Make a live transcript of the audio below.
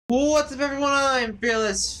What's up, everyone? I'm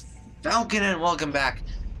Fearless Falcon, and welcome back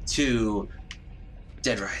to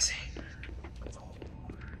Dead Rising.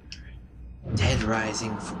 Dead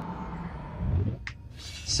Rising 4.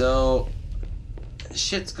 So,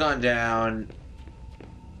 shit's gone down.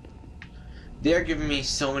 They're giving me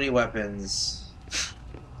so many weapons,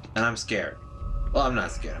 and I'm scared. Well, I'm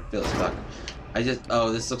not scared. I'm fearless fuck.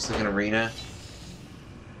 Oh, this looks like an arena.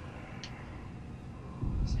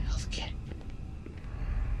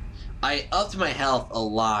 I upped my health a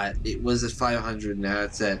lot. It was at 500, now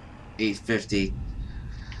it's at 850.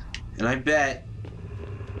 And I bet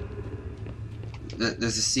that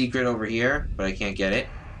there's a secret over here, but I can't get it.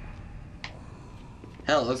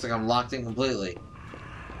 Hell, it looks like I'm locked in completely.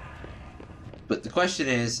 But the question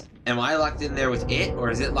is, am I locked in there with it, or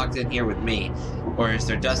is it locked in here with me? Or is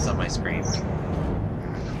there dust on my screen?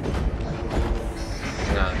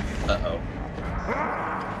 Hang on. Uh-oh.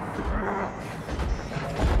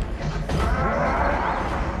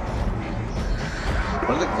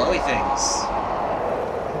 What are the glowy things?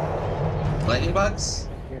 Lightning bugs?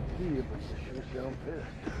 Can't see you, but you sure sound pissed.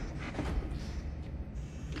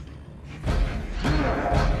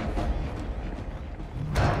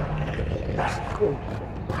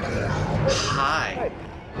 Hi.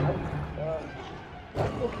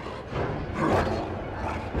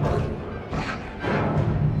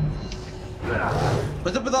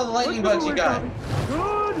 What's up with all the lightning bugs you got?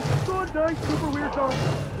 Good, nice, super weird dog.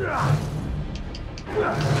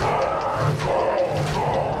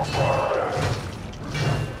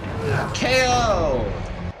 KO!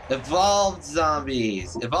 Evolved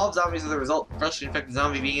zombies. Evolved zombies are the result of freshly infected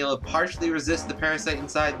zombie being able to partially resist the parasite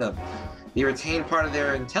inside them. They retain part of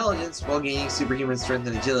their intelligence while gaining superhuman strength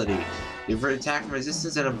and agility. They avert attack from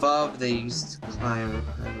resistance, and above they use to climb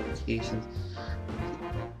locations.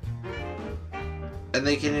 And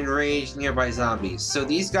they can enrage nearby zombies. So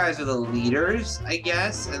these guys are the leaders, I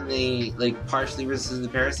guess, and they, like, partially resist the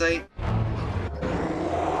parasite?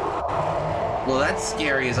 Well, that's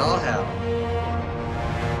scary as all hell.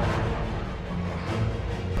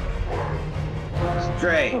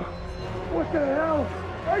 Great. What the hell?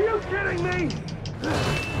 Are you kidding me?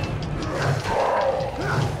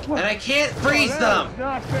 And I can't freeze them!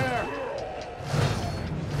 Not fair.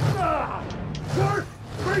 Worst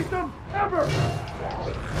threesome ever!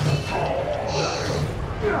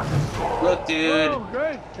 Look, dude. Oh,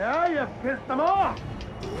 great. Now you pissed them off.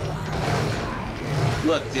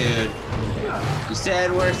 Look, dude. You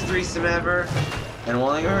said worst threesome ever, and I'm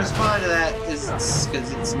only gonna respond to that because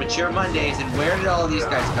it's Mature Mondays, and where did all of these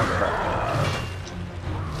guys come from?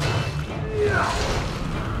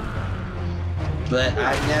 But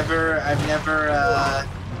I've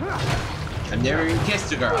never even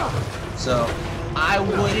kissed a girl, so I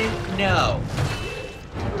wouldn't know.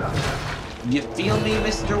 You feel me,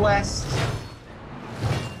 Mr. West?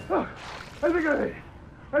 Oh, I think I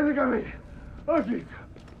made it. Oh, jeez.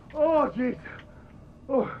 Oh, jeez.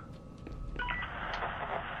 Oh.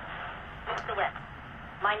 Mr. West,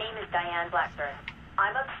 my name is Diane Blackburn.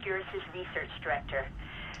 I'm Obscurus' research director.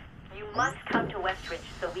 You must come to Westridge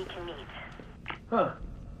so we can meet. Huh.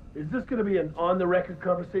 Is this going to be an on-the-record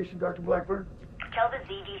conversation, Dr. Blackburn? Tell the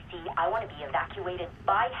ZDC I want to be evacuated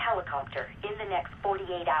by helicopter in the next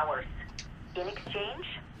 48 hours. In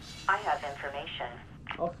exchange, I have information.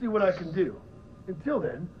 I'll see what I can do. Until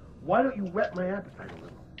then, why don't you whet my appetite a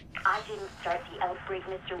little? I didn't start the outbreak,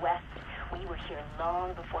 Mr. West. We were here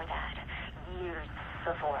long before that. Years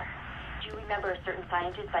before. Do you remember a certain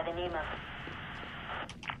scientist by the name of...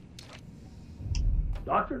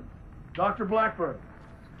 Dr. Blackburn.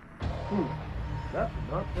 That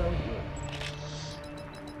did not sound good.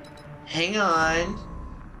 Hang on.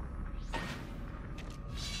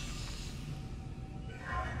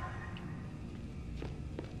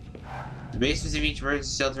 The basements of each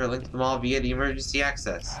emergency shelter are linked to them all via the emergency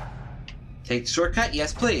access. Take the shortcut?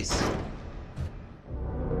 Yes, please.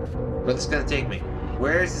 Where's this gonna take me?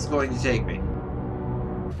 Where is this going to take me?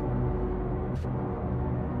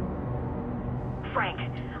 Frank,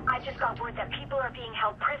 I just got word that people are being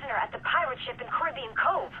held prisoner at the pirate ship in Caribbean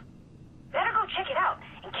Cove. Better go check it out,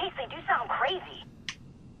 in case they do sound crazy.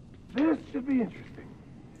 This should be interesting.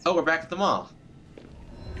 Oh, we're back at the mall.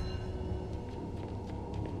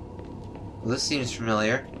 Well, this seems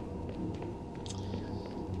familiar.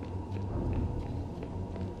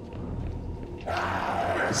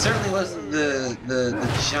 It certainly wasn't the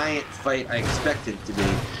giant fight I expected it to be.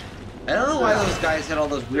 I don't know why those guys had all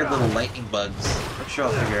those weird little lightning bugs. I'm sure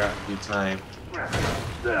I'll figure out in due time.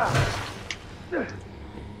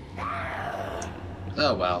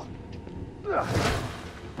 Oh well.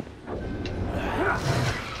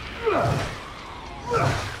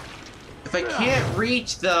 If I can't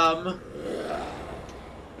reach them...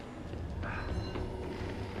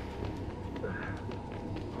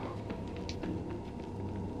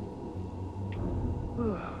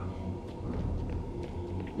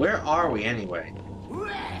 Where are we anyway?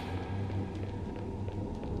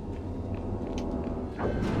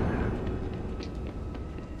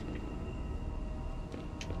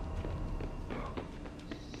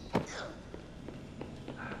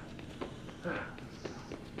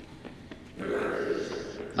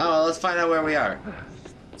 Oh, let's find out where we are.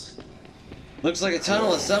 Looks like a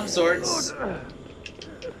tunnel of some sorts.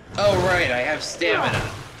 Oh, right, I have stamina.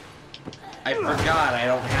 I forgot I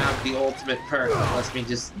don't have the ultimate perk that lets me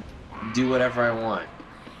just do whatever I want.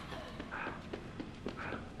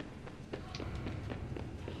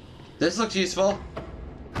 This looks useful.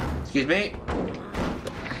 Excuse me.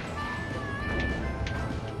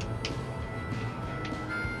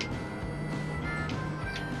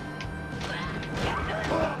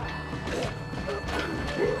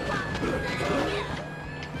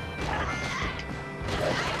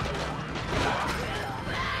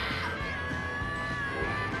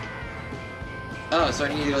 Oh, so I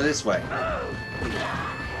need to go this way.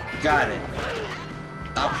 Got it.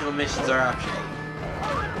 Optional missions are optional.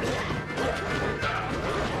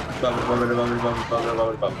 Bubble, bubble, bubble, bubble, bubble,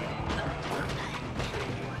 bubble, bubble.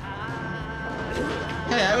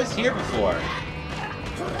 Hey, I was here before.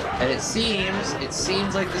 And it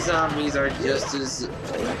seems like the zombies are just as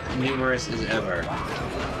numerous as ever.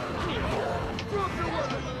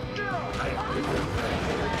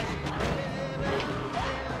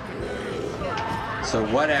 So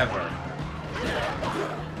whatever.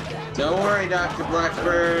 Don't worry, Dr.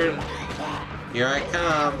 Blackburn. Here I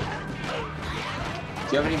come.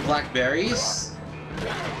 Do you have any blackberries?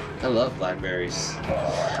 I love blackberries.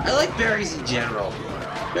 I like berries in general.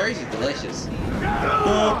 Berries are delicious.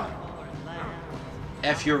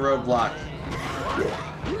 F your roadblock.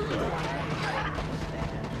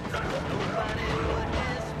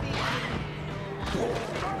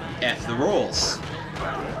 F the rules.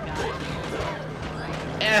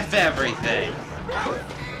 F everything.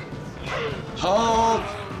 Hold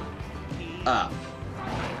up.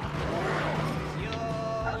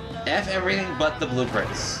 F everything but the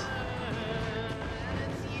blueprints.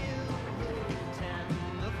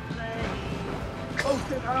 Oh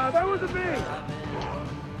shit, that was a bee!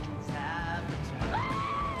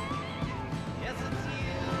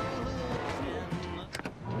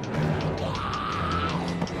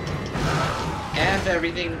 F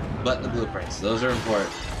everything but the blueprints. Those are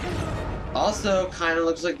important. Also, kind of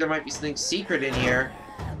looks like there might be something secret in here.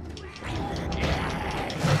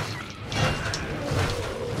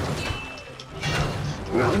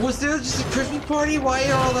 Was there just a Christmas party? Why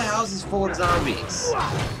are all the houses full of zombies?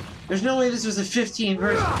 There's no way this was a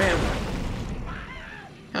 15-person family.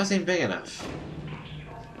 House ain't big enough.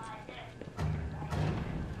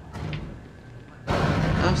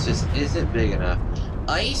 House just isn't big enough.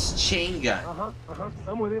 Ice chain gun.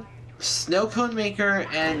 I'm with you. Snow cone maker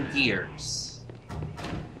and gears.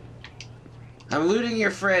 I'm looting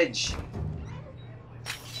your fridge.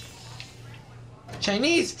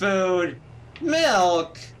 Chinese food?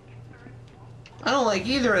 Milk? I don't like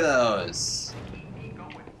either of those.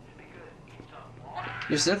 You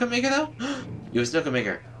have a snow cone maker though? You have a snow cone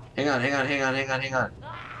maker. Hang on. Hang on. Hang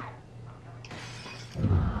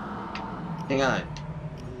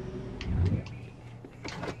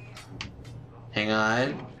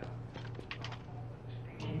on.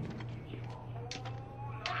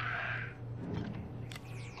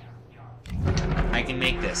 I can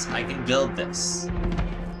make this. I can build this.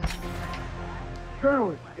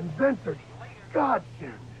 Journalist, inventor,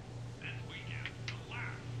 godsend.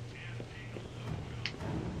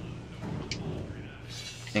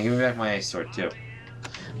 And give me back my ice sword too.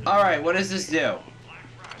 Alright, what does this do?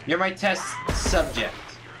 You're my test subject.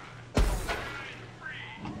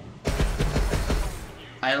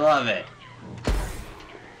 I love it.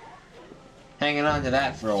 Hanging on to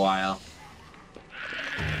that for a while.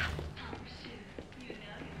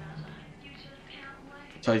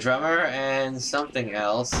 Toy drummer and something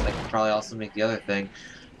else. I could probably also make the other thing.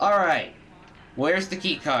 Alright. Where's the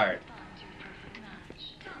key card?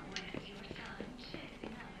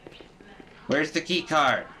 Where's the key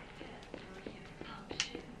card?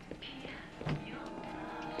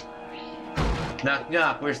 Knock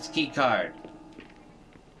knock, where's the key card?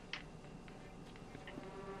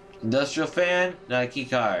 Industrial fan, not a key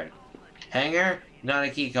card. Hanger, not a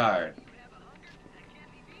key card.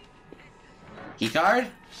 Key card?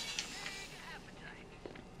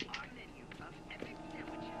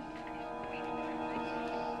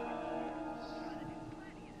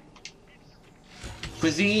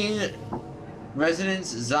 Cuisine, residence,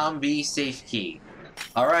 zombie, safe key.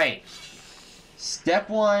 Alright. Step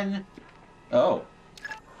 1. Oh.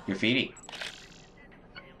 Graffiti.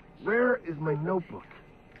 Where is my notebook?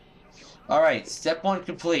 Alright, step 1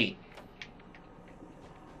 complete.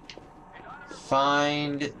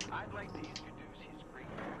 Find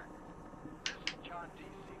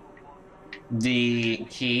the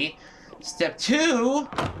key. Step 2,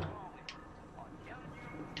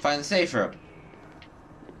 find the safe room.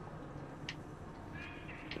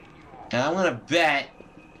 And I'm gonna bet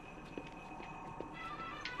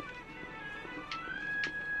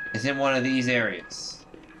it's in one of these areas.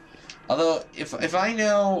 Although, if I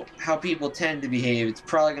know how people tend to behave, it's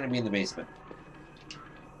probably gonna be in the basement.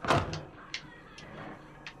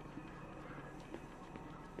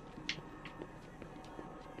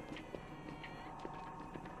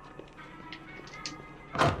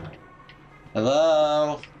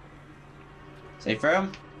 Hello? Safe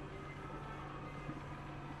room?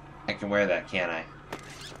 I can wear that, can't I?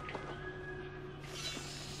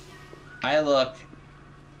 I look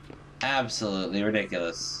absolutely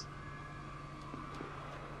ridiculous.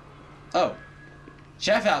 Oh.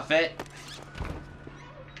 Chef outfit.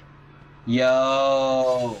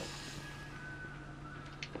 Yo.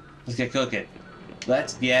 Let's get cooking.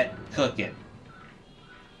 Let's get cooking.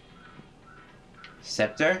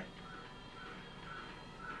 Scepter.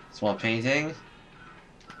 Small painting.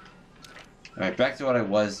 Alright, back to what I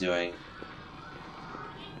was doing.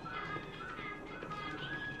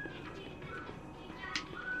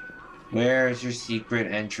 Where is your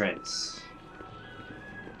secret entrance?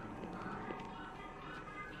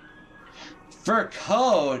 Fur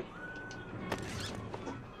coat?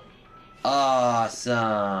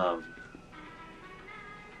 Awesome.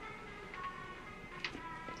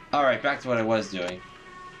 Alright, back to what I was doing.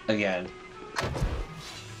 Again.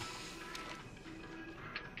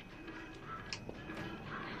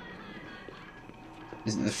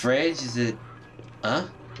 Is it the fridge? Is it... Huh?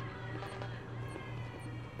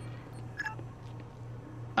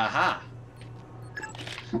 Aha!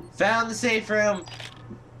 Found the safe room!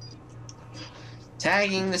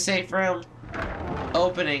 Tagging the safe room.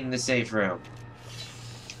 Opening the safe room.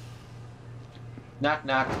 Knock,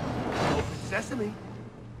 knock. Open sesame.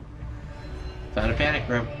 Found a panic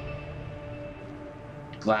room.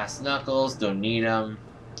 Glass knuckles, don't need them.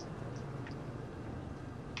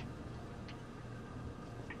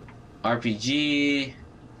 RPG.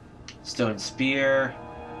 Stone spear.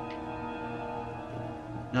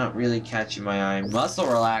 Not really catching my eye. Muscle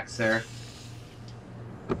relaxer.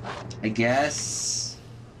 I guess.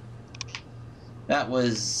 That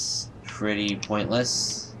was pretty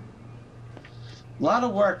pointless. A lot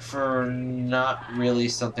of work for not really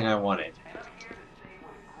something I wanted.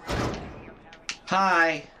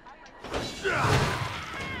 Hi!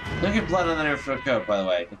 Look at blood on the fur coat, by the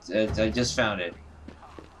way. I just found it.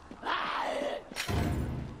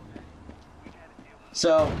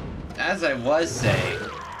 So, as I was saying,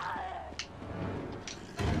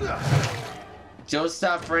 don't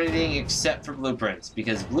stop for anything except for blueprints,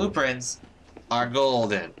 because blueprints are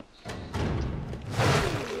golden.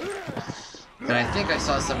 And I think I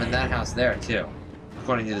saw some in that house there, too,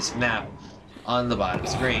 according to this map on the bottom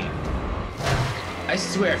screen. I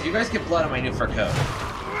swear, if you guys get blood on my new fur coat,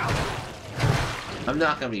 I'm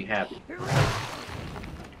not gonna be happy.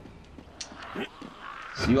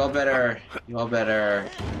 So you all better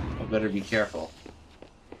be careful.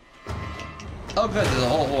 Oh good, there's a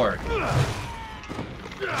whole horde.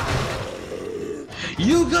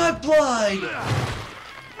 You got blood!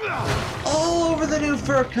 All over the new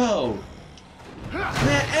fur coat!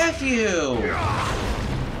 Man, F you!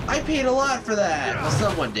 I paid a lot for that! Well,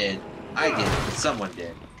 someone did. I did, but someone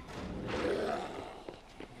did.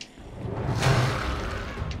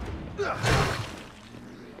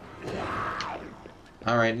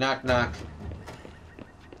 Alright, knock knock.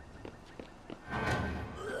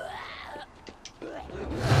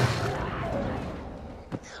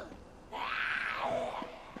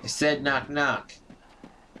 I said knock knock.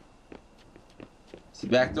 Is the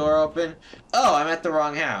back door open? Oh, I'm at the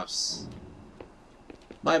wrong house.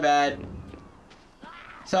 My bad.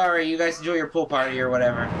 Sorry, you guys enjoy your pool party or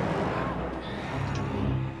whatever.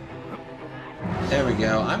 There we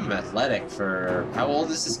go. I'm athletic for... How old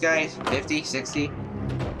is this guy? 50? 60?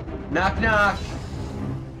 Knock knock!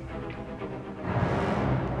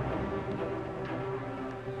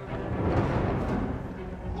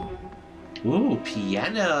 Ooh,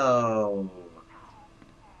 piano!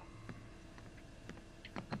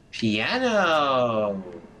 Piano!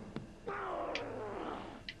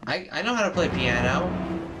 I know how to play piano.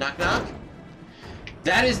 Knock knock?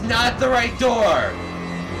 That is not the right door!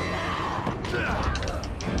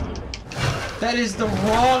 That is the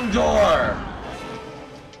wrong door!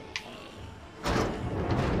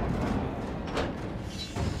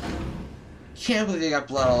 Can't believe they got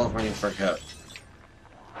blood all over my new fur coat.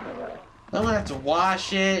 I'm gonna have to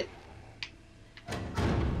wash it.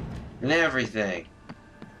 And everything.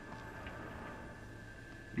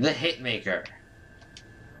 The Hitmaker.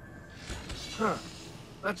 Huh.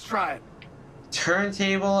 Let's try it.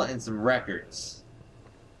 Turntable and some records.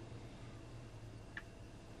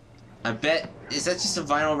 I bet... Is that just a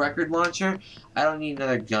vinyl record launcher? I don't need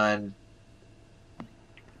another gun.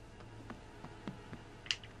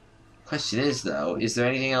 Question is, though, is there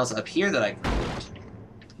anything else up here that I can loot?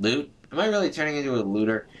 Loot? Am I really turning into a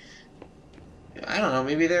looter? I don't know,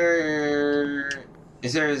 maybe there...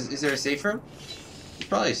 Is there a safe room? There's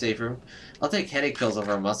probably a safe room. I'll take headache pills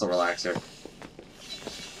over a muscle relaxer.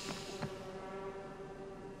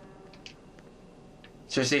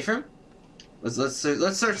 Is there a safe room? Let's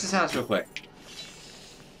search this house real quick.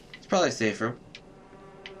 It's probably a safe room.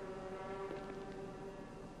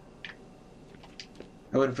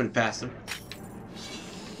 I wouldn't put it past him.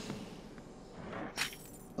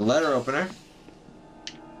 A letter opener.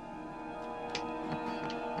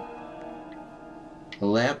 A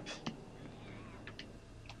lamp.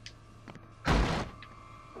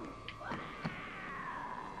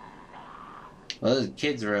 Well, this is a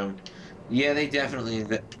kid's room. Yeah, they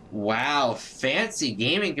definitely... Wow, fancy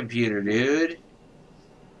gaming computer, dude.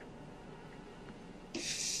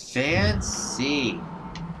 Fancy.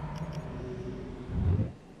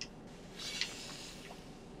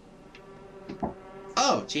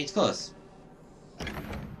 Oh, change clothes.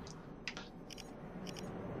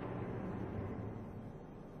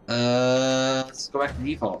 Let's go back to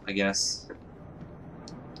default, I guess.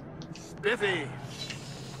 Spiffy.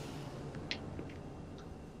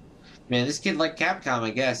 Man, this kid like Capcom, I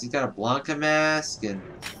guess. He's got a Blanca mask and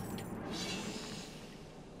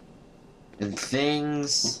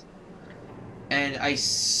things. And I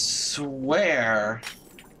swear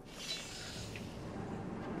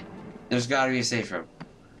there's gotta be a safe room.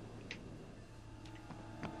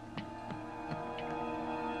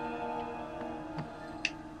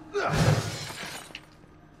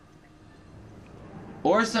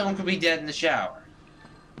 Or someone could be dead in the shower.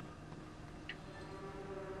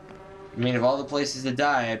 I mean, of all the places to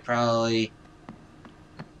die, I'd probably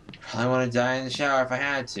want to die in the shower if I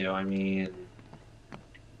had to. I mean,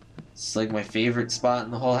 it's like my favorite spot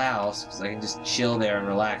in the whole house, because I can just chill there and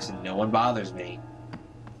relax and no one bothers me.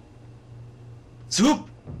 Soup!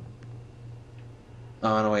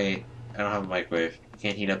 Oh, no, wait. I don't have a microwave. I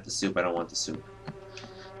can't heat up the soup. I don't want the soup.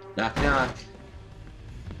 Knock, knock.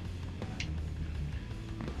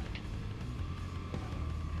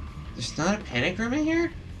 There's not a panic room in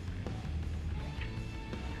here?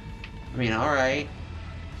 I mean, alright.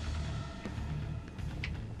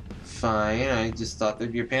 Fine, I just thought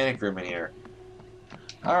there'd be a panic room in here.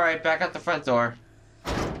 Alright, back out the front door.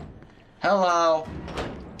 Hello!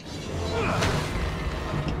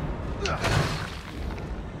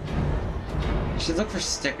 You should look for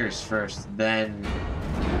stickers first, then...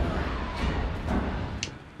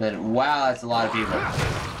 wow, that's a lot of people.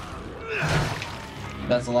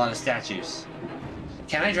 That's a lot of statues.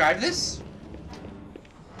 Can I drive this?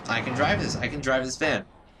 I can drive this. I can drive this van.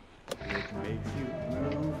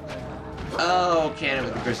 Oh, can it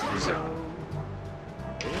with the Christmas music.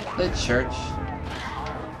 The church.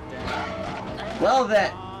 Well,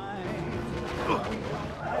 that...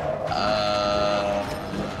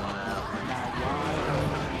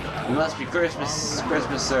 It must be Christmas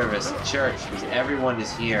service at church, because everyone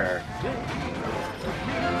is here.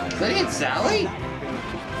 Is that Aunt Sally?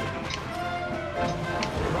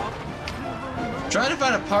 Trying to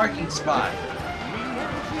find a parking spot.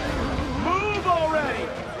 Move already!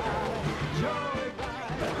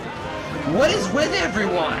 What is with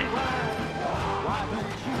everyone?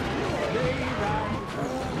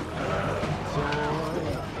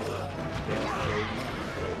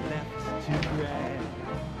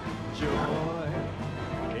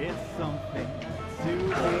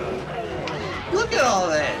 Look at all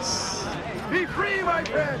this. Be free, my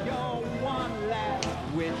friend!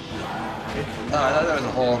 Oh, I thought there was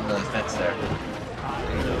a hole in the fence there.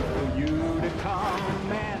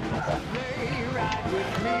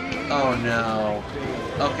 Oh no.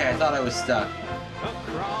 Okay, I thought I was stuck.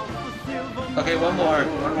 Okay, one more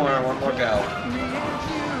go.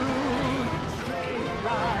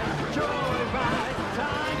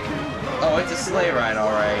 Oh, it's a sleigh ride,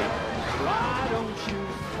 alright.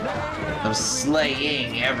 I'm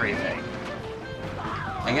slaying everything.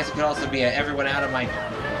 I guess it could also be a everyone out of my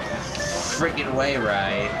freaking way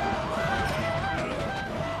ride.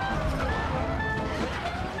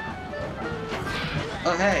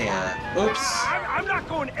 Oh, hey, oops. I'm not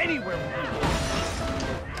going anywhere with you.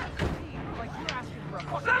 Like you're asking for a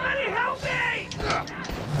fucking... Somebody help me!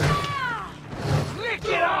 Lick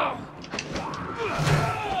it off!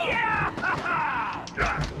 Yeah!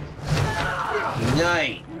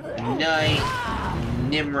 Night,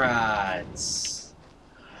 Nimrods.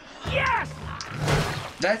 Yes!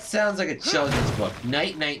 That sounds like a children's book.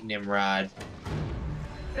 Night, Nimrod.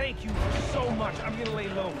 Thank you so much. I'm gonna lay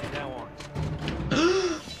low from now on.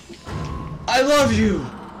 I love you!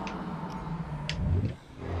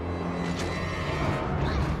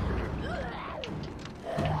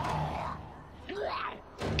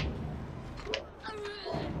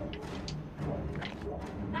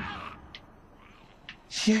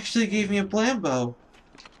 She actually gave me a Blambo.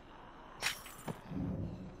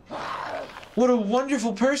 What a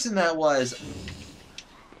wonderful person that was.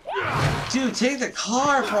 Dude, take the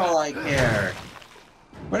car for all I care.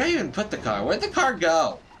 Where'd I even put the car? Where'd the car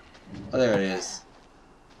go? Oh, there it is.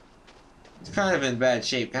 It's kind of in bad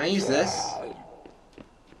shape. Can I use this?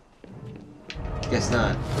 Guess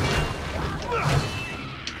not.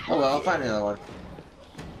 Oh well, I'll find another one.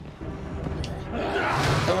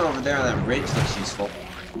 That one over there on that ridge looks useful.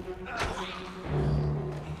 I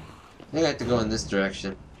think I have to go in this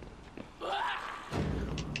direction.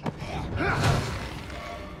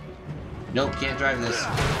 Nope, can't drive this.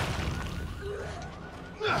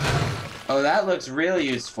 Oh, that looks really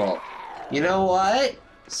useful. You know what?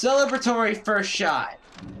 Celebratory first shot.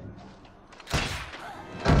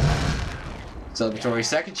 Celebratory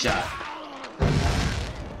second shot.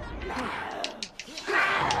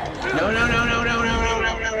 No, no, no, no, no, no, no, no,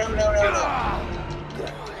 no, no, no, no, no.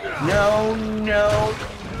 No, no,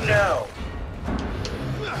 no.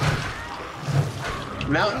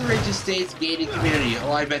 Mountain Ridge Estates gated community.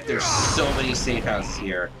 Oh, I bet there's so many safe houses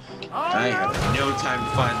here. I have no time to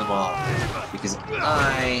find them all because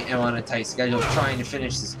I am on a tight schedule trying to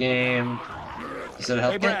finish this game. So to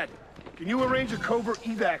help Hey, Brad, can you arrange a covert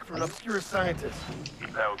evac for an obscure scientist?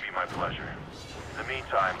 That would be my pleasure. In the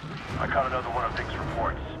meantime, I caught another one of Vic's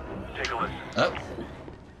reports. Take a listen. Oh.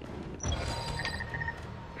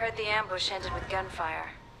 Heard the ambush ended with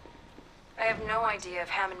gunfire. I have no idea if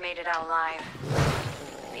Hammond made it out alive.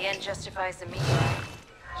 The end justifies the means.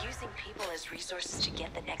 Using people as resources to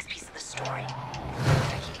get the next piece of the story.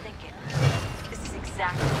 I keep thinking, this is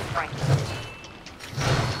exactly what Frank did.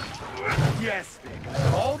 Yes, Vic.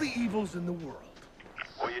 All the evils in the world.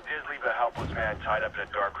 Well, you did leave a helpless man tied up in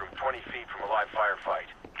a dark room 20 feet from a live firefight.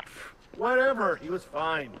 Whatever. He was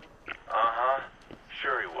fine. Uh-huh.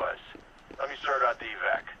 Sure he was. Let me start out the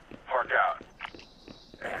evac. Park out.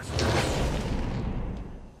 Asshole.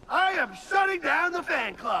 I am shutting down the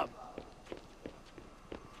fan club.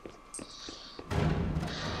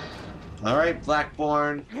 Alright,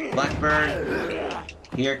 Blackburn.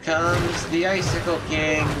 Here comes the Icicle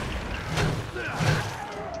King.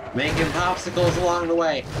 Making popsicles along the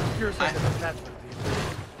way.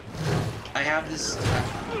 I have this...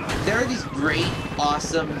 There are these great,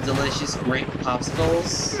 awesome, delicious grape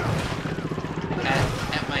popsicles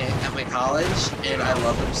at my college, and I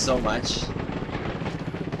love them so much.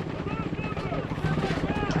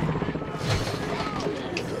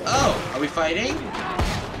 Oh, are we fighting?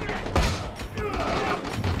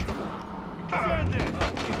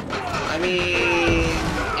 I mean,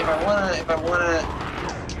 if I wanna.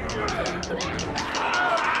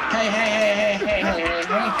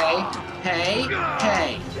 Hey.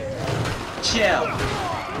 Chill.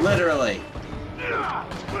 Literally.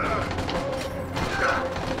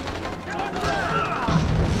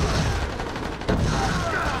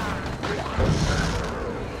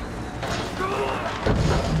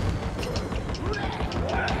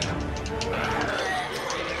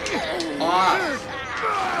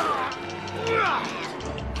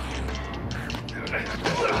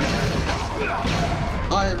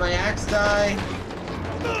 Oh, did my axe die?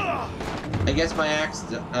 I guess my axe,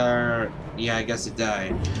 yeah, I guess it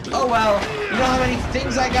died. Oh well, you know how many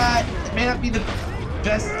things I got? It may not be the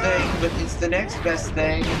best thing, but it's the next best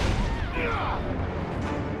thing.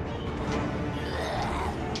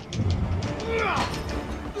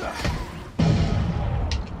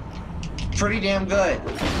 Pretty damn good.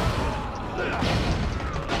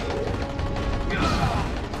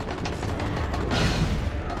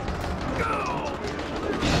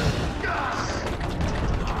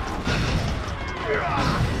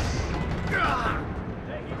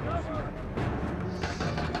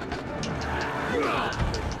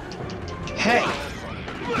 Hey!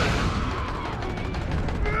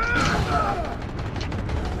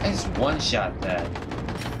 I just one-shot that.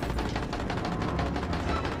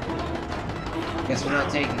 Guess we're not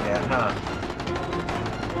taking that, huh?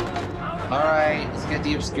 Alright, let's get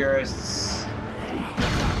the Obscurists.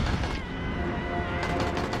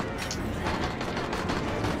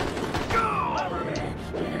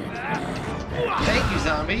 Thank you,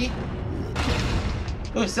 zombie.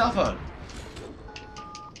 Ooh, cell phone.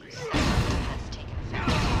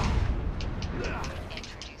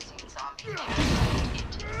 Introducing zombie parasite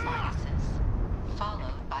into the sinuses,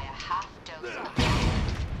 followed by a half dose of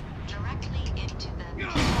directly into the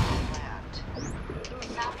gland.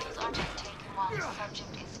 Samples are to be taken while the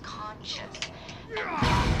subject is conscious and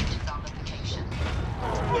prior to zombification.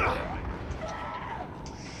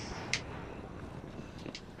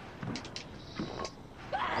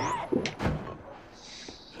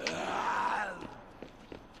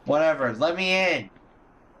 Whatever, let me in.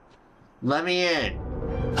 Let me in.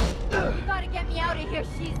 You gotta get me out of here,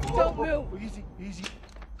 she's. Don't move. Easy, easy.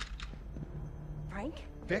 Frank?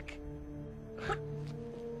 Vic,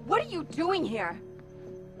 What are you doing here?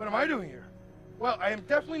 what am I doing here? Well, I am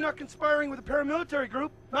definitely not conspiring with a paramilitary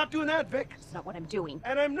group. Not doing that, Vic. That's not what I'm doing.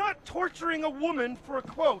 And I'm not torturing a woman for a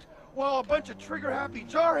quote while a bunch of trigger-happy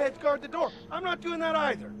jarheads guard the door. I'm not doing that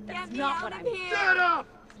either. That's not what I'm doing. Shut up!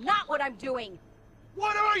 Not what I'm doing.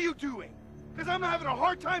 What are you doing? Because I'm having a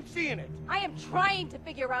hard time seeing it. I am trying to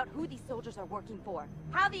figure out who these soldiers are working for,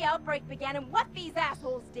 how the outbreak began, and what these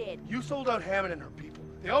assholes did. You sold out Hammond and her people.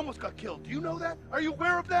 They almost got killed. Do you know that? Are you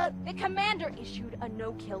aware of that? The commander issued a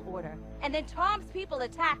no-kill order, and then Tom's people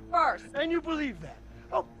attacked first. And you believe that?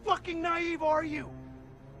 How fucking naive are you?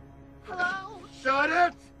 Hello? Shut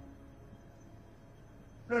it!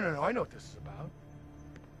 No, I know what this is about.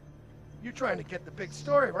 You're trying to get the big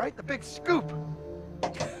story, right? The big scoop.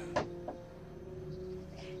 This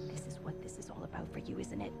is what this is all about for you,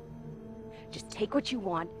 isn't it? Just take what you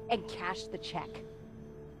want and cash the check.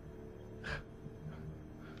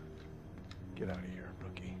 Get out of here,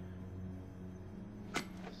 rookie.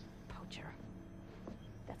 Poacher.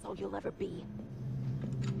 That's all you'll ever be.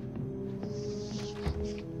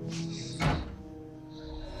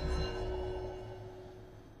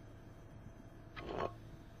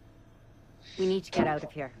 We need to get out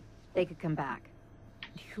of here. They could come back.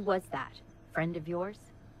 Who was that? Friend of yours?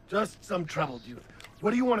 Just some troubled youth.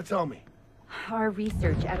 What do you want to tell me? Our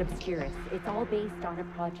research at Obscurus. It's all based on a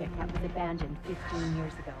project that was abandoned 15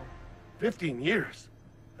 years ago. 15 years?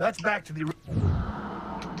 That's back to the...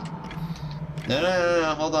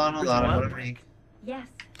 No, hold on, I want to make... Yes,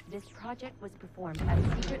 this project was performed at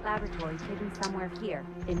a secret laboratory hidden somewhere here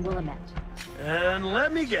in Willamette. And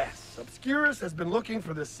let me guess. Obscurus has been looking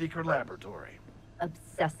for this secret laboratory.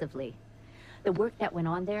 Obsessively. The work that went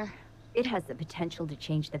on there, it has the potential to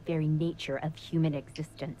change the very nature of human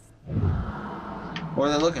existence. What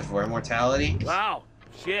are they looking for? Immortality? Wow.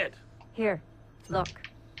 Shit. Here, look.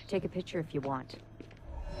 Take a picture if you want.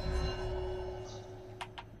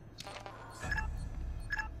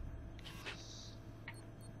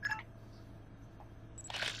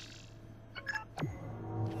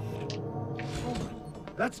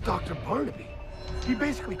 That's Dr. Barnaby. He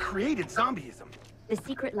basically created zombieism. The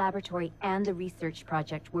secret laboratory and the research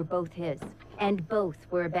project were both his, and both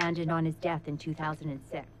were abandoned on his death in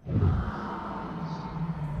 2006.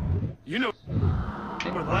 You know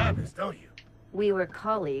where the lab is, don't you? We were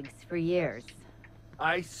colleagues for years.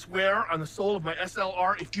 I swear on the soul of my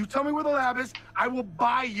SLR, if you tell me where the lab is, I will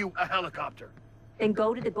buy you a helicopter. Then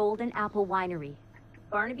go to the Golden Apple Winery.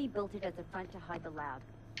 Barnaby built it as a front to hide the lab.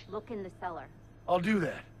 Look in the cellar. I'll do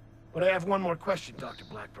that. But I have one more question, Dr.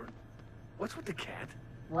 Blackburn. What's with the cat?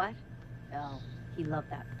 What? Oh, he loved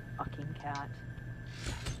that fucking cat.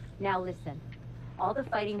 Now listen. All the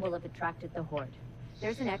fighting will have attracted the Horde.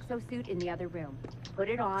 There's an exosuit in the other room. Put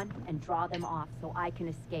it on and draw them off so I can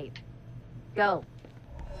escape. Go.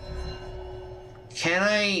 Can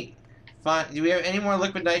I find... Do we have any more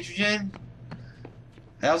liquid nitrogen?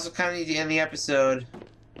 I also kind of need to end the episode.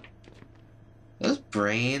 Those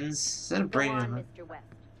brains? Is that a brain? Go on, Mr. West.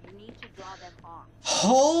 You need to draw them off.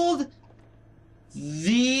 Hold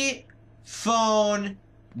the phone.gov.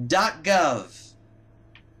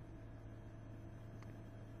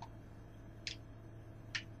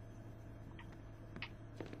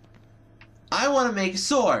 I want to make a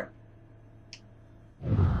sword.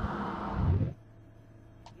 You'll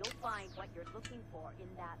find what you're looking for in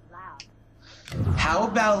that lab. How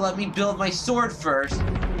about let me build my sword first,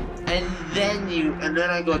 and then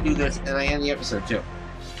I go do this, and I end the episode too.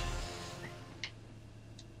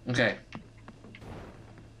 Okay.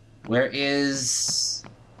 Where is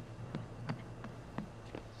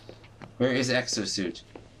exosuit?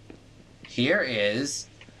 Here is.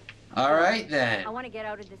 All right then. I want to get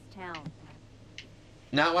out of this town.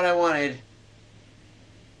 Not what I wanted.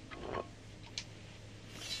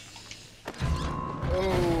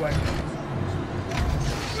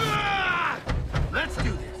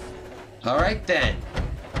 Alright then.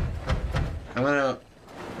 I'm gonna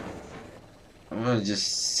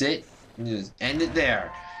just sit and just end it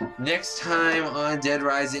there. Next time on Dead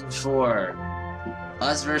Rising 4.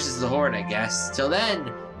 Us versus the Horde, I guess. Till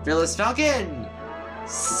then, Fearless Falcon,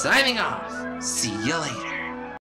 signing off. See you later.